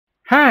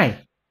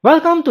Hi,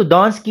 welcome to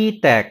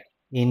DonskyTech.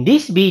 In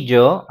this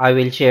video, I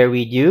will share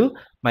with you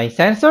my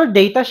sensor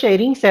data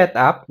sharing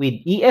setup with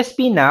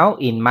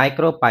ESP-NOW in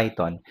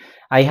MicroPython.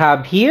 I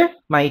have here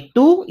my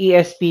two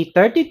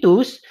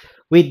ESP32s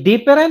with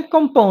different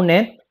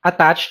components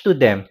attached to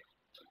them.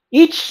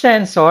 Each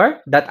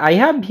sensor that I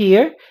have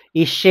here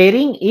is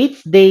sharing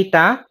its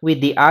data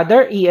with the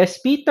other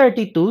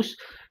ESP32s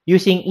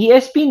using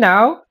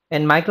ESP-NOW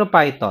and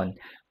MicroPython.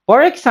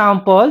 For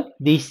example,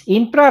 this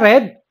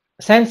infrared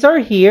sensor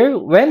here,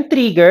 when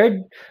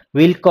triggered,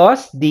 will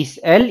cause this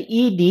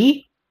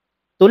LED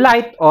to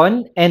light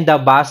on and the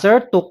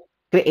buzzer to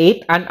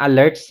create an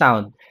alert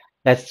sound.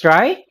 Let's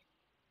try.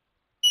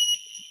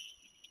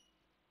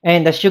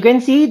 And as you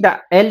can see,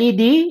 the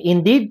LED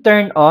indeed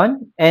turned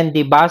on and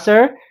the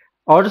buzzer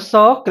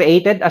also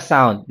created a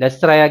sound.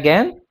 Let's try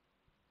again.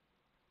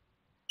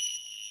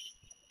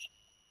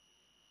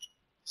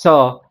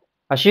 So,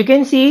 as you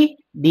can see,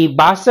 the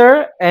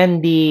buzzer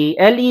and the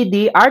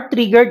LED are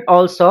triggered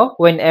also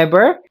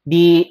whenever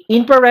the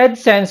infrared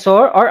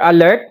sensor or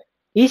alert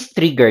is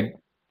triggered.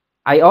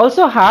 I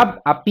also have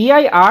a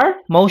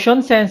PIR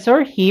motion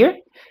sensor here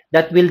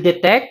that will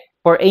detect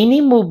for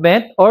any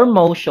movement or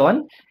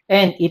motion,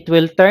 and it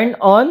will turn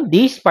on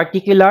this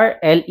particular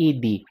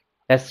LED.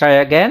 Let's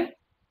try again.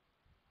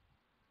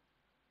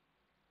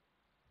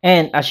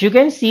 And as you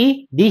can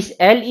see, this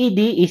LED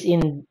is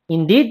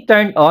indeed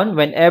turned on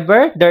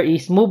whenever there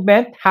is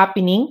movement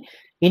happening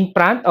in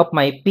front of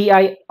my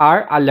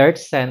PIR alert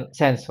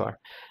sensor.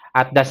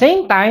 At the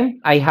same time,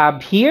 I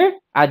have here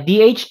a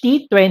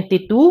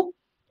DHT22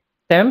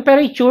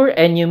 temperature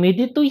and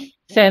humidity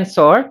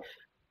sensor,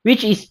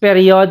 which is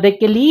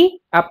periodically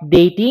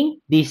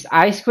updating this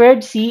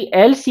I2C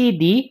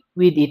LCD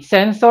with its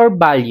sensor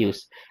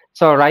values.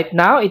 So right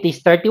now, it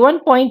is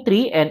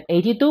 31.3 and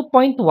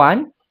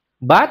 82.1.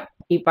 But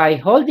if I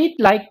hold it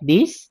like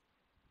this,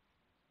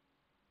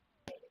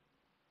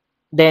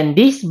 then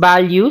these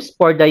values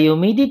for the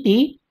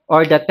humidity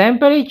or the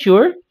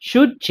temperature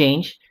should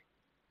change.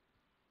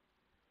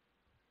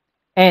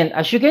 And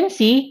as you can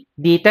see,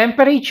 the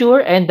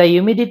temperature and the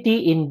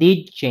humidity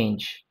indeed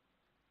change.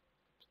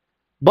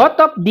 Both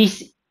of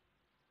these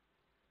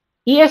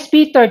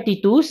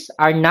ESP32s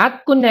are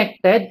not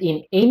connected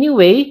in any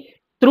way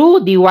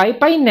through the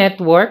Wi-Fi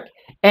network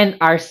and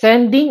are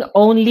sending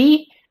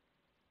only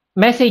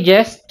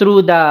messages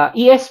through the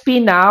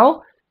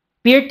ESP-NOW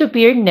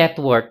peer-to-peer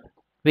network.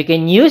 We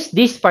can use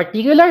this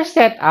particular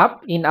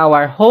setup in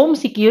our home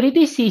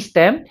security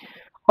system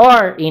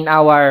or in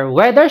our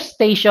weather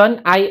station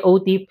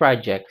IoT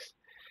projects.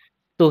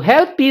 To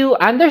help you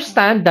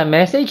understand the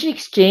message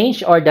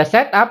exchange or the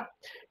setup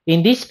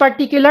in this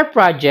particular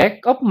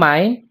project of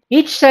mine,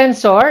 each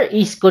sensor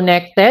is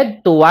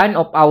connected to one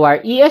of our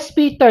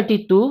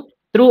ESP32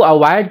 through a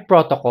wired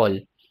protocol.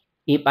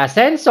 If a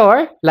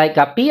sensor, like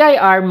a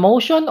PIR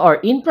motion or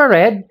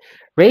infrared,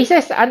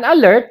 raises an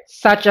alert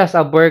such as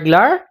a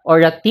burglar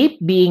or a thief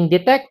being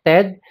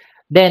detected,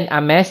 then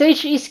a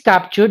message is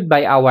captured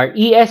by our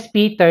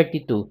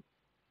ESP32.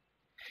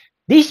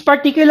 This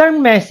particular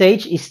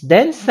message is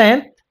then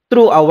sent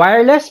through a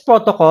wireless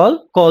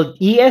protocol called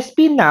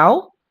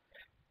ESP-NOW,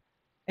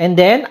 and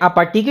then a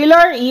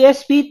particular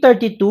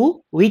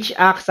ESP32, which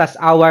acts as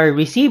our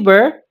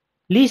receiver,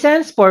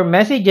 listens for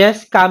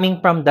messages coming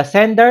from the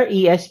sender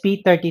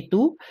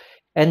ESP32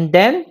 and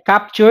then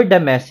capture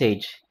the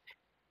message.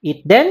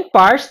 It then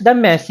parse the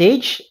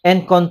message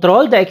and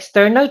control the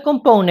external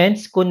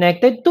components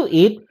connected to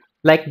it,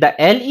 like the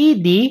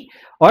LED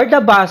or the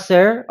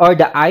buzzer or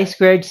the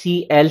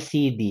I2C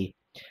LCD.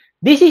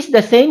 This is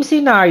the same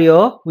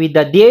scenario with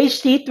the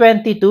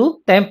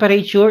DHT22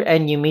 temperature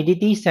and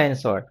humidity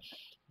sensor.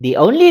 The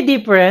only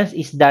difference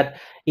is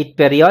that it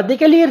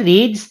periodically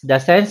reads the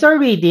sensor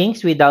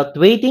readings without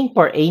waiting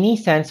for any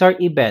sensor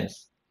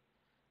events.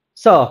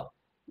 So,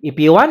 if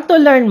you want to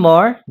learn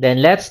more,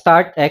 then let's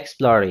start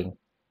exploring.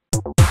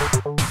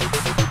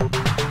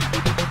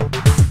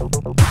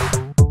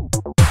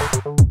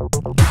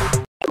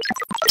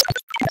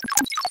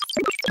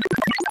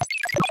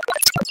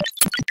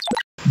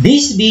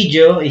 This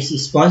video is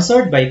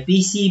sponsored by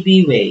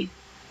PCBWay.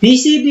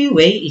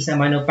 PCBWay is a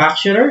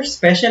manufacturer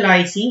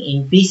specializing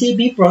in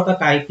PCB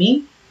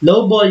prototyping,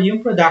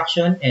 low-volume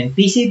production, and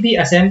PCB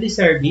assembly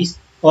service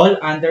all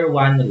under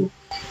one roof.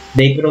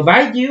 They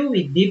provide you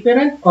with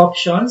different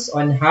options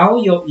on how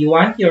you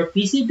want your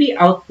PCB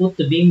output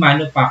to be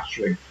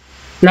manufactured.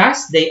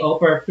 Plus, they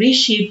offer free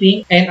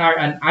shipping and are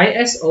an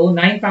ISO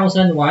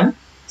 9001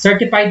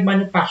 certified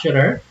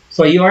manufacturer,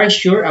 so you are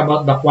sure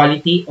about the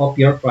quality of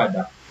your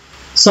product.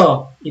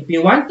 So, if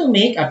you want to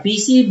make a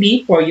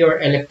PCB for your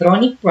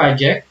electronic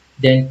project,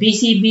 then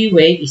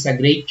PCBWay is a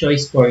great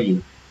choice for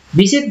you.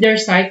 Visit their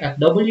site at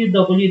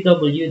www.pcbway.com.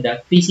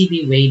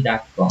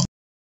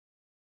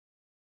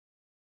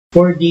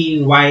 For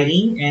the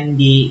wiring and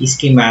the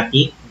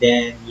schematic,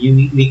 then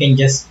we can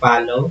just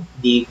follow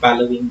the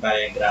following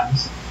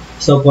diagrams.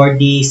 So, for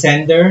the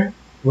sender,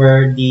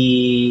 where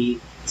the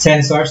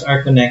sensors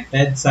are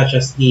connected, such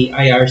as the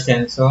IR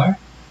sensor,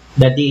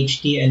 the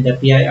DHT and the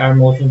PIR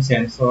motion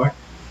sensor,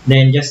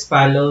 then just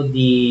follow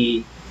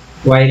the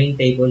wiring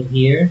table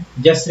here.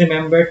 Just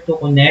remember to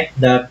connect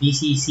the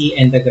VCC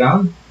and the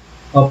ground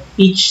of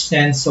each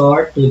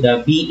sensor to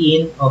the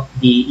B-in of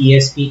the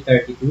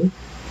ESP32,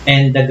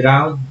 and the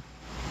ground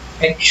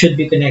should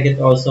be connected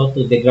also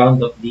to the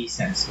ground of the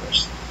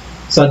sensors.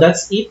 So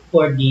that's it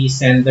for the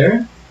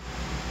sender.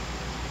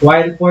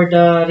 While for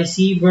the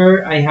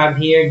receiver, I have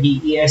here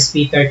the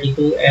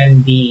ESP32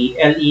 and the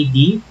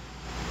LED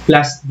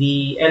plus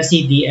the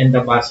LCD and the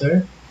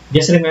buzzer.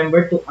 Just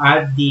remember to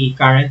add the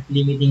current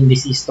limiting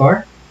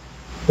resistor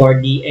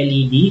for the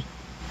LED.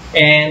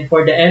 And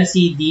for the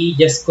LCD,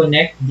 just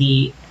connect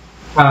the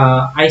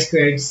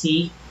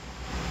I2C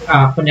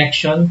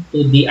connection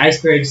to the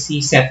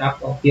I2C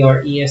setup of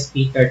your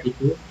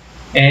ESP32.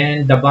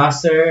 And the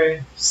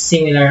buzzer,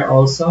 similar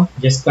also,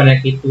 just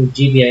connect it to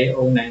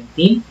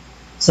GBIO19.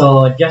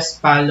 So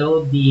just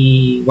follow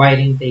the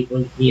wiring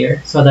table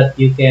here so that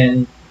you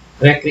can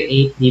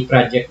recreate the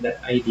project that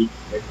I did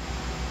here.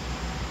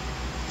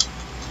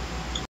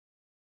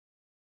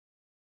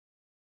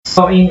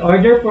 So in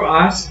order for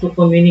us to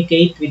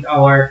communicate with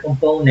our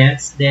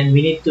components, then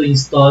we need to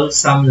install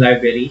some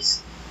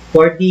libraries.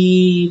 For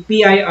the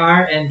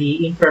PIR and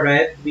the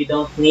infrared, we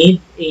don't need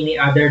any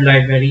other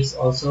libraries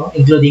also,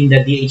 including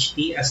the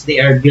DHT, as they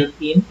are built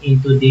in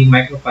into the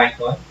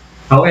MicroPython.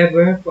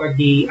 However, for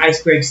the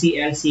I2C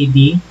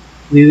LCD,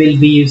 we will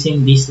be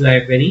using this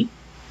library.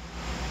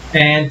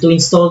 And to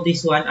install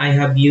this one, I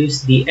have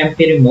used the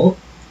MP Remote.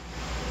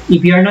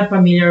 If you are not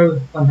familiar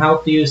on how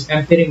to use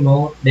MP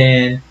Remote,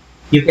 then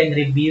you can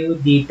review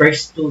the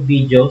first two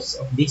videos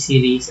of this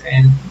series,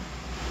 and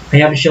I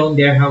have shown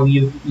there how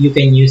you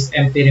can use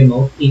MP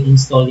Remote in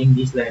installing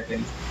this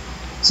library.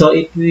 So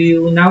if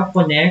you now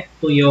connect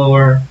to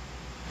your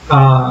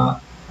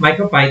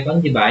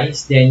MicroPython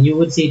device, then you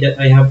would see that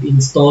I have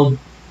installed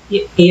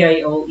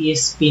AIO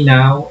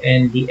ESP-NOW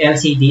and the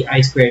LCD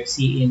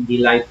I2C in the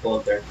live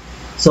folder.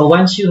 So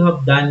once you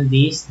have done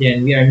this,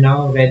 then we are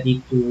now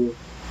ready to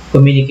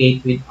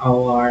communicate with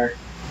our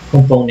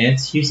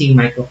components using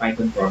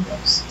MicroPython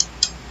programs.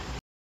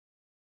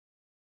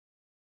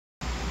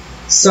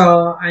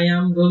 So I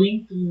am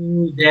going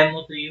to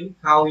demo to you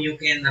how you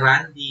can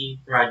run the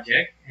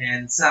project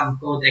and some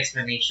code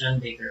explanation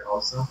later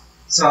also.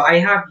 So I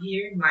have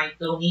here my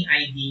thonny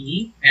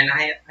IDE, and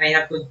I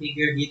have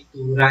configured it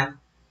to run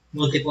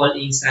multiple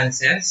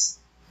instances.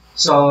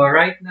 So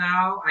right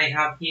now I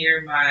have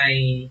here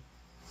my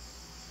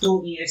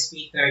two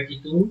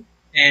ESP32,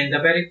 and the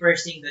very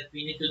first thing that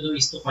we need to do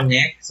is to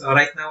connect. So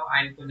right now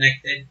I'm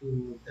connected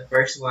to the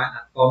first one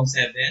at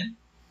COM7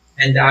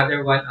 and the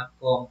other one at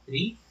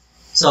COM3.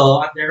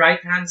 So at the right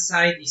hand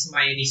side is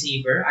my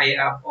receiver. I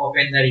have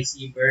opened the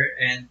receiver,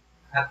 and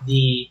at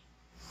the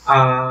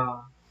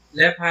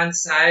left hand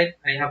side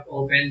I have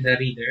opened the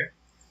reader.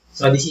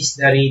 So this is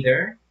the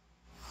reader.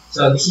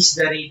 So this is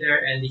the reader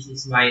and this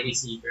is my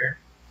receiver.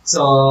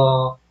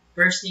 So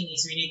first thing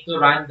is we need to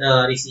run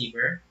the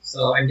receiver.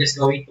 So I'm just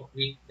going to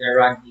click the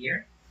run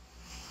here.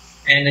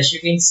 And as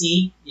you can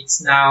see,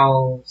 it's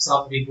now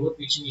soft reboot,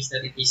 which means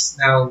that it is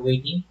now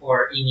waiting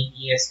for any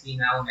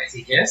ESP-NOW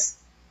messages.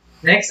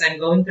 Next, I'm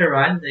going to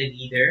run the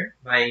reader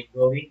by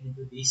going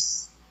into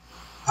this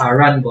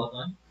run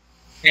button.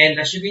 And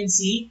as you can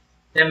see,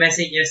 the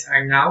messages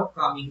are now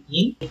coming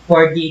in.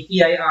 For the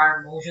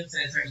PIR motion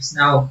sensor is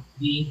now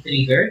being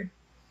triggered.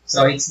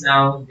 So it's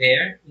now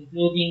there,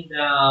 including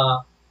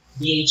the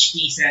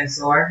DHT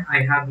sensor.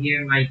 I have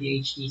here my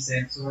DHT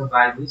sensor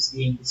values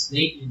being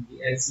displayed in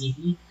the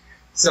LCD.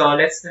 So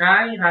let's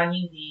try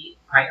running the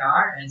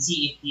IR and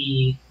see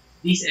if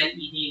this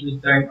LED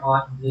will turn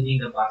on, including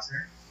the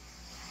buzzer.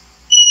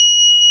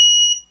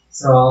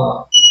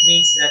 So it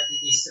means that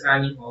it is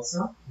running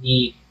also.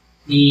 The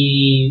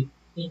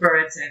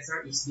infrared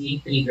sensor is being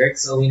triggered,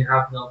 so we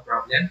have no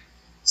problem.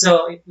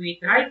 So if we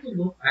try to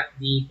look at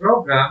the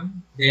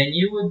program, then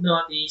you would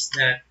notice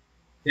that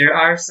there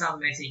are some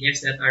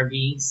messages that are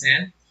being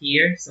sent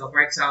here. So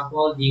for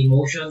example, the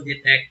motion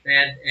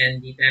detected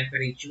and the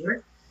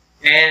temperature,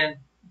 and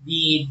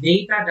the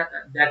data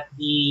that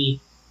the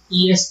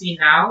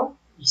ESP-NOW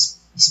is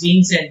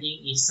being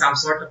sending is some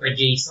sort of a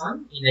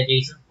JSON in a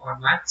JSON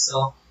format.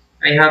 So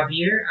I have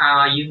here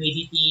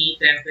humidity,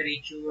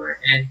 temperature,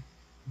 and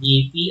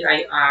the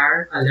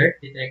PIR alert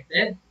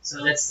detected.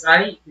 So let's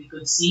try if we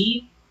could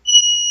see.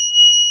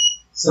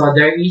 So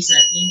there is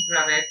an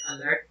infrared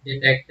alert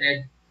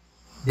detected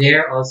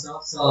there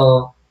also.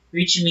 So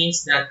which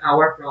means that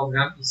our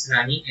program is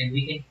running and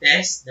we can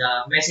test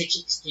the message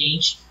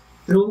exchange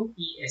through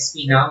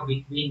ESP-NOW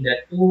between the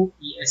two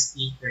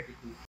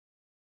ESP32.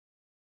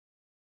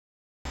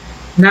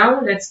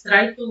 Now let's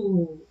try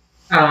to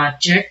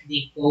check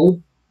the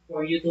code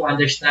for you to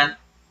understand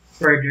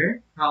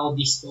further how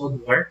this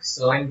code works.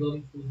 So I'm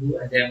going to do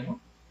a demo.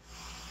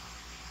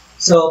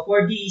 So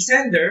for the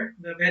sender,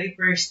 the very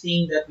first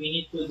thing that we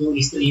need to do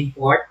is to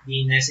import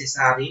the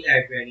necessary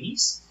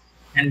libraries.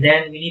 And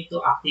then we need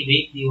to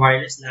activate the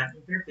wireless LAN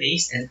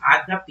interface and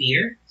add the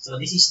peer. So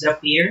this is the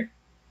peer.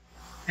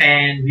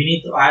 and we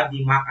need to add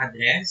the MAC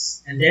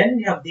address. And then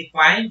we have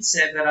defined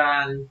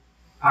several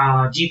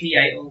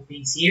GPIO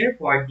pins here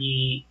for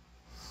the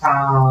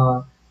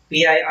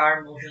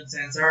PIR motion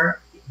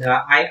sensor, the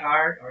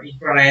IR or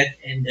infrared,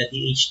 and the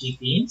DHT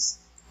pins.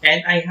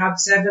 And I have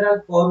several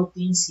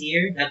coroutines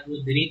here that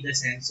would read the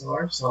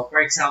sensor. So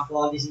for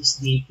example, this is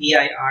the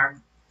PIR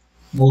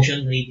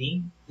motion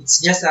reading.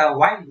 It's just a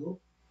while loop,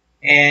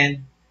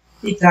 and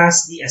it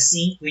has the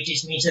async, which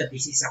is means that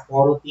this is a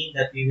coroutine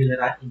that we will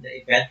run in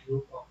the event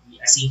loop of the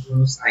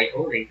asynchronous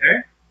IO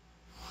later.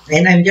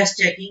 And I'm just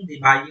checking the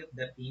value of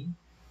the pin.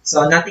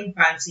 So nothing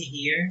fancy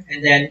here.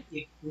 And then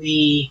if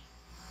we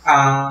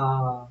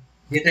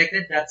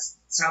detected that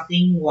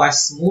something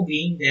was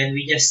moving, then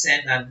we just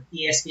send an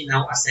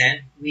ESP-NOW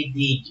ascend with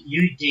the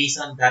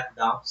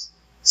ujson.dumps.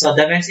 So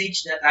the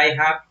message that I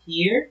have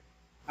here,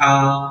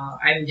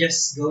 I'm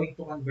just going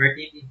to convert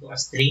it into a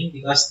string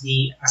because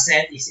the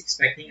ascend is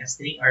expecting a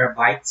string or a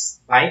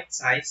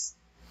byte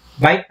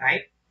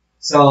type.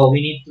 So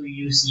we need to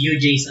use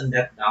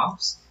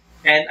ujson.dumps.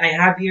 And I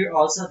have here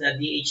also the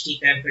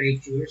DHT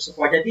temperature. So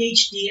for the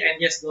DHT, I'm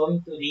just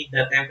going to read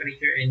the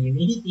temperature and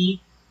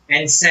humidity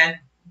and send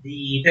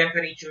the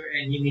temperature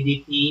and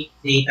humidity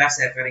data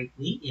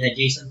separately in a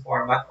JSON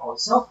format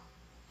also,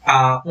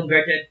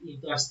 converted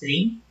into a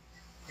string.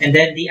 And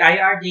then the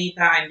IR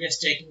data, I'm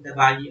just checking the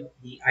value of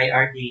the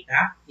IR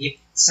data. If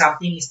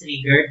something is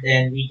triggered,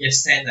 then we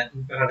just send an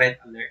infrared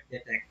alert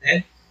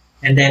detected.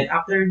 And then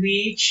after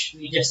which,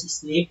 we just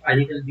sleep a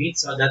little bit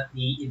so that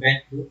the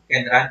event loop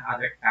can run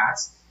other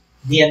tasks.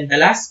 Then the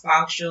last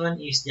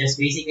function is just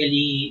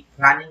basically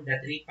running the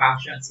three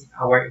functions in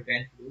our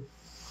event loop.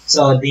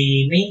 So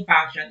the main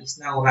function is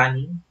now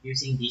running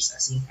using this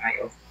async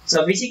IO.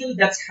 So basically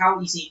that's how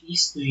easy it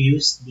is to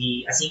use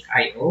the async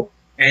IO.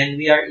 And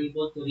we are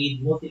able to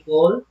read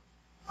multiple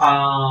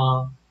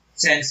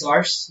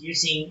sensors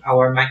using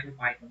our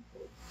MicroPython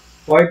code.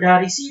 For the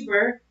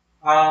receiver,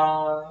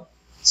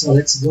 so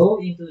let's go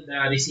into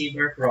the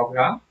receiver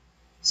program.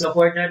 So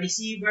for the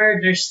receiver,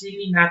 there's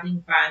really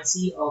nothing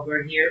fancy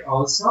over here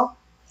also.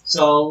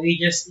 So we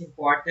just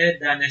imported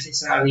the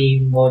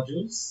necessary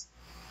modules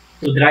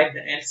to drive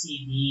the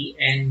LCD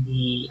and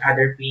the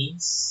other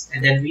pins.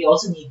 And then we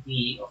also need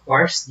the, of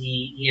course,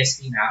 the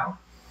ESP-NOW.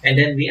 And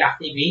then we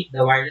activate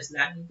the wireless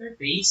LAN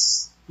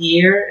interface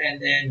here and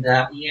then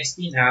the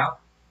ESP-NOW.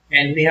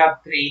 And we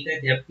have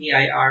created the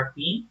PIR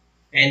pin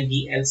and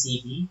the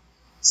LCD.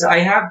 So I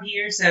have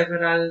here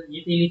several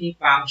utility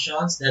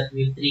functions that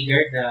will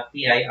trigger the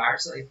PIR.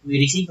 So if we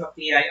receive a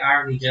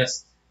PIR, we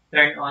just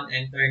turn on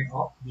and turn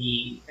off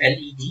the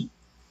LED.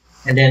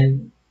 And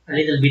then a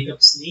little bit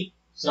of sleep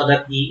so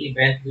that the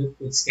event loop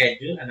could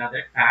schedule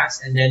another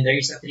task. And then there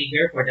is a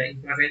trigger for the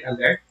infrared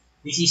alert.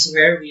 This is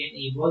where we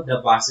enable the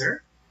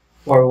buzzer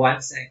for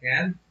 1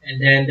 second. And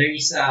then there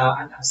is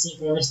an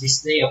asynchronous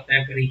display of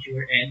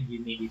temperature and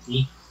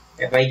humidity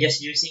by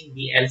just using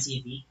the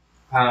LCD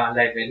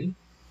library.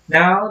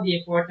 Now, the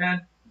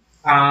important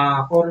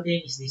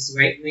coroutine is this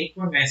wait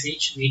for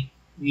message,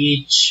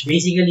 which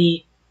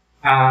basically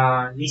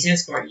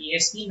listens for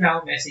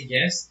ESP-NOW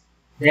messages.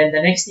 Then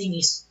the next thing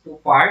is to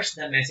parse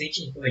the message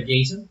into a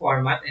JSON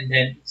format. And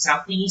then if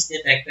something is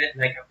detected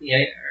like a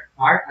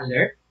PIR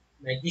alert,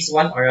 like this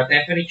one, or a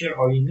temperature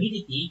or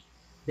humidity,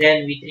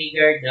 then we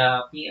trigger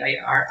the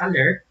PIR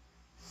alert.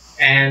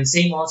 And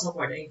same also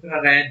for the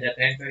infrared, the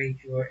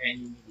temperature, and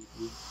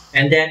humidity.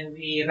 And then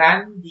we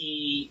run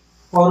the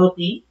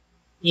coroutine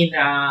in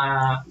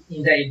the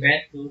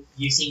event loop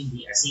using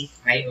the async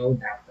IO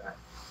data.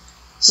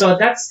 So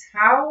that's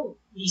how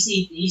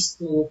easy it is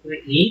to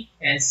create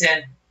and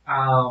send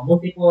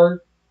multiple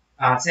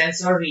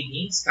sensor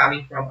readings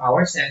coming from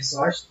our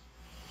sensors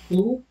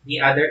to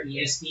the other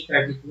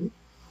ESP32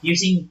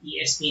 using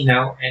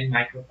ESP-NOW and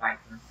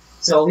MicroPython.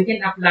 So we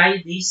can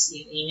apply this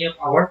in any of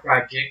our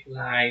projects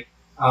like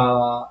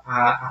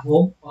a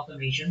home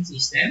automation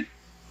system,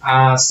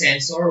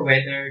 sensor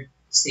weather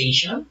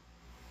station,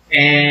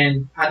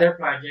 and other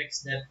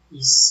projects that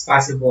is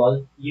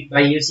possible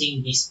by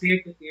using this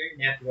peer-to-peer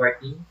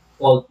networking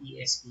called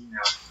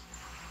ESP-NOW.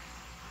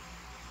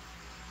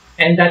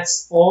 And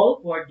that's all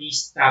for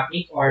this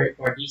topic or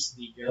for this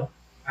video.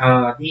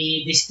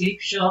 The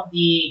description,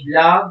 the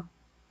blog,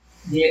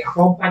 the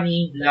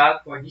accompanying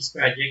blog for this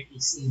project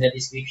is in the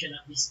description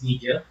of this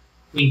video,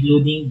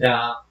 including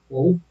the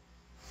code.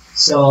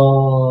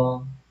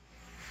 So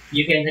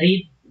you can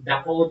read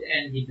the code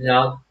and the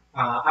blog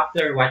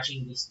after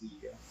watching this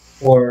video,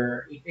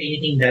 or if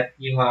anything that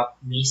you have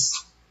missed,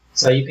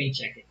 so you can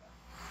check it out.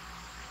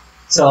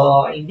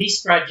 So in this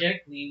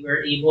project, we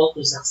were able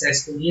to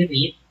successfully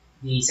read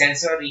the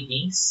sensor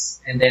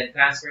readings and then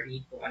transfer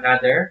it to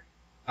another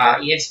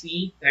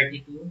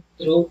ESP32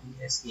 through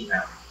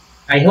ESP-NOW.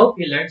 I hope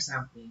you learned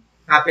something.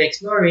 Happy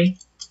exploring!